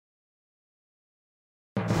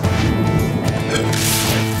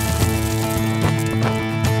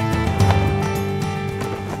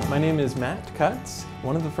name is Matt Cutts,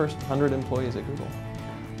 one of the first 100 employees at Google.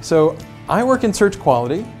 So I work in search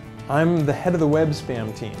quality. I'm the head of the web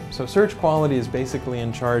spam team. So search quality is basically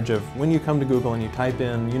in charge of when you come to Google and you type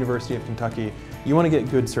in University of Kentucky, you want to get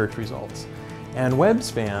good search results. And web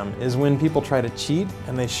spam is when people try to cheat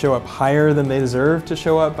and they show up higher than they deserve to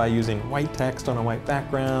show up by using white text on a white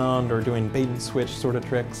background or doing bait and switch sort of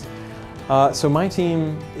tricks. So my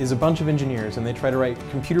team is a bunch of engineers, and they try to write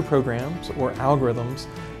computer programs or algorithms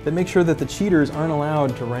that make sure that the cheaters aren't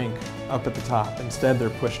allowed to rank up at the top. Instead, they're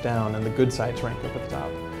pushed down and the good sites rank up at the top.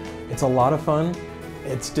 It's a lot of fun.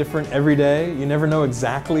 It's different every day. You never know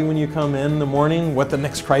exactly when you come in the morning what the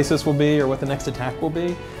next crisis will be or what the next attack will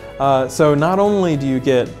be. So not only do you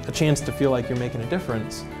get a chance to feel like you're making a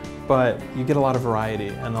difference, but you get a lot of variety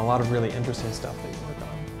and a lot of really interesting stuff that you work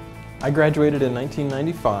on. I graduated in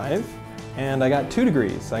 1995, and I got 2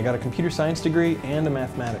 degrees. I got a computer science degree and a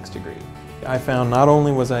mathematics degree. I found not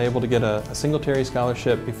only was I able to get a Singletary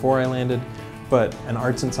Scholarship before I landed, but an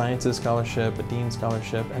Arts and Sciences Scholarship, a Dean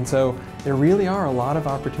Scholarship, and so there really are a lot of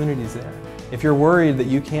opportunities there. If you're worried that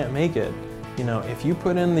you can't make it, if you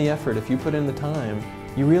put in the effort, if you put in the time,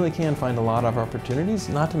 you really can find a lot of opportunities,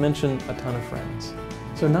 not to mention a ton of friends.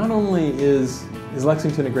 So not only is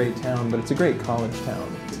Lexington a great town, but it's a great college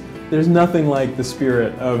town. There's nothing like the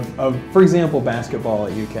spirit of, for example, basketball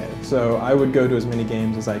at UK. So I would go to as many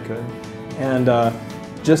games as I could. And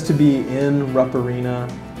just to be in Rupp Arena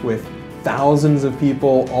with thousands of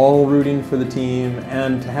people all rooting for the team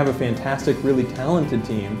and to have a fantastic, really talented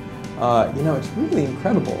team, it's really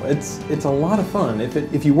incredible. It's a lot of fun.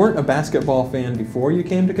 If you weren't a basketball fan before you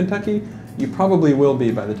came to Kentucky, you probably will be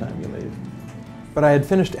by the time you leave. But I had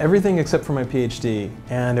finished everything except for my PhD,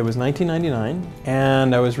 and it was 1999,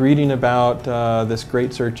 and I was reading about this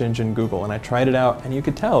great search engine, Google, and I tried it out, and you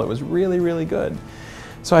could tell it was really, really good.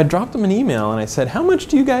 So I dropped them an email and I said, "How much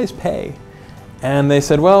do you guys pay?" And they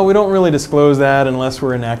said, "Well, we don't really disclose that unless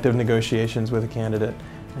we're in active negotiations with a candidate."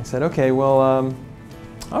 And I said, "Okay, well,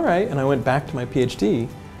 all right." And I went back to my PhD,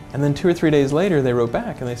 and then 2 or 3 days later they wrote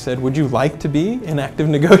back and they said, "Would you like to be in active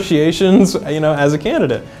negotiations, as a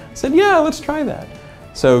candidate?" I said, "Yeah, let's try that."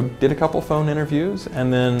 So did a couple phone interviews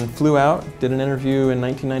and then flew out, did an interview in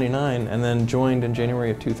 1999, and then joined in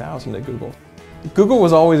January of 2000 at Google. Google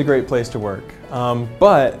was always a great place to work,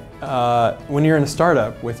 but when you're in a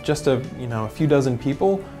startup with just a few dozen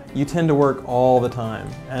people, you tend to work all the time.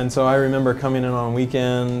 And so I remember coming in on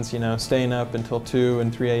weekends, staying up until 2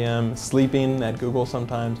 and 3 a.m., sleeping at Google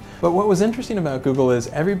sometimes. But what was interesting about Google is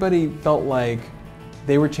everybody felt like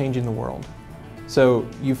they were changing the world. So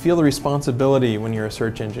you feel the responsibility when you're a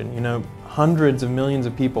search engine. Hundreds of millions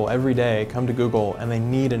of people every day come to Google and they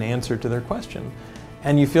need an answer to their question.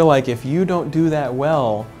 And you feel like if you don't do that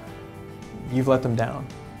well, you've let them down.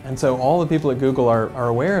 And so all the people at Google are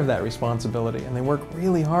aware of that responsibility, and they work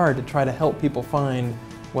really hard to try to help people find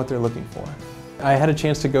what they're looking for. I had a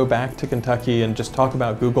chance to go back to Kentucky and just talk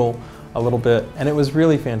about Google a little bit, and it was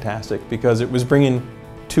really fantastic because it was bringing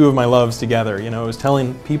 2 of my loves together. It was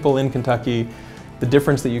telling people in Kentucky the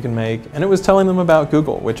difference that you can make, and it was telling them about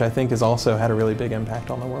Google, which I think has also had a really big impact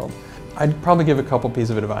on the world. I'd probably give a couple pieces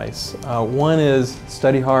of advice. One is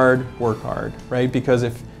study hard, work hard, right? Because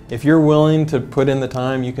if you're willing to put in the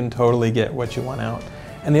time, you can totally get what you want out.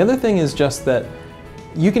 And the other thing is just that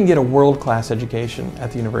you can get a world-class education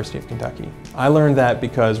at the University of Kentucky. I learned that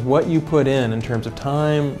because what you put in terms of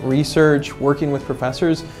time, research, working with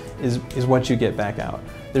professors is what you get back out.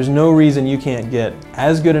 There's no reason you can't get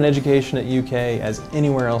as good an education at UK as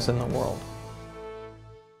anywhere else in the world.